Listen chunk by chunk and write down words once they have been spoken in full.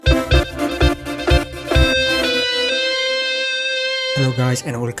guys,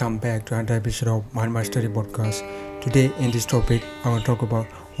 and welcome back to another episode of Mind Mastery Podcast. Today in this topic I will talk about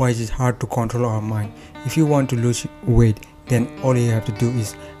why it is hard to control our mind. If you want to lose weight, then all you have to do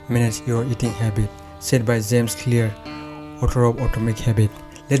is manage your eating habit, said by James Clear, author of Atomic Habit.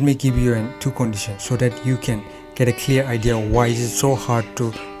 Let me give you two conditions so that you can get a clear idea why it is so hard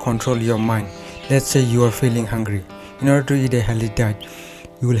to control your mind. Let's say you are feeling hungry. In order to eat a healthy diet,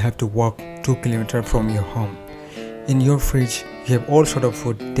 you will have to walk 2 kilometers from your home. In your fridge, you have all sort of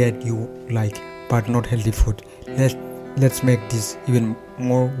food that you like, but not healthy food. Let's make this even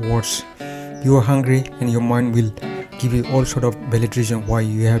more worse. You are hungry, and your mind will give you all sort of valid reason why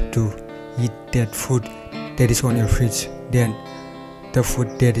you have to eat that food that is on your fridge. Then the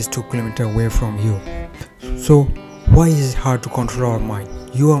food that is 2 kilometers away from you. So why is it hard to control our mind?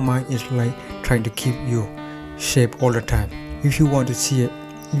 Your mind is like trying to keep you shape all the time. If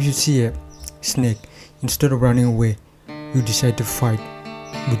you see a snake, instead of running away, you decide to fight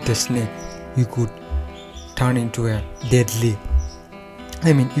with the snake. You could turn into a deadly.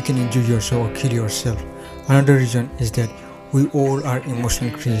 You can injure yourself or kill yourself. Another reason is that we all are emotional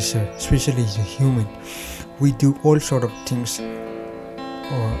creatures, especially as a human. We do all sort of things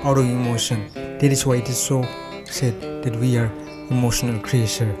out of emotion. That is why it is so said that we are emotional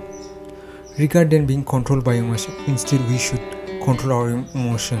creatures. Regarding being controlled by emotion, instead we should control our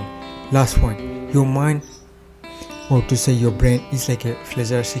emotion. Last point, your mind, or to say your brain, is like a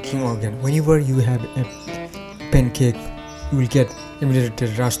pleasure-seeking organ. Whenever you have a pancake, you will get immediately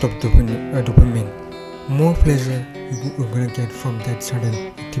a rush of dopamine. More pleasure you're gonna get from that certain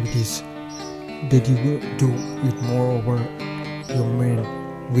activities that you do it more over. Your brain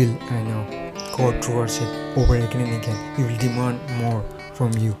will go towards it over again and again. It will demand more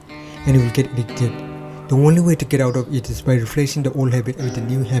from you, and you will get addicted. The only way to get out of it is by replacing the old habit with a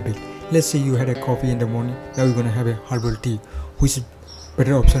new habit. Let's say you had a coffee in the morning, now you're gonna have a herbal tea, which is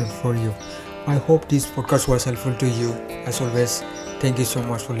better option for you. I hope this podcast was helpful to you. As always, thank you so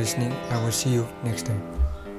much for listening. I will see you next time.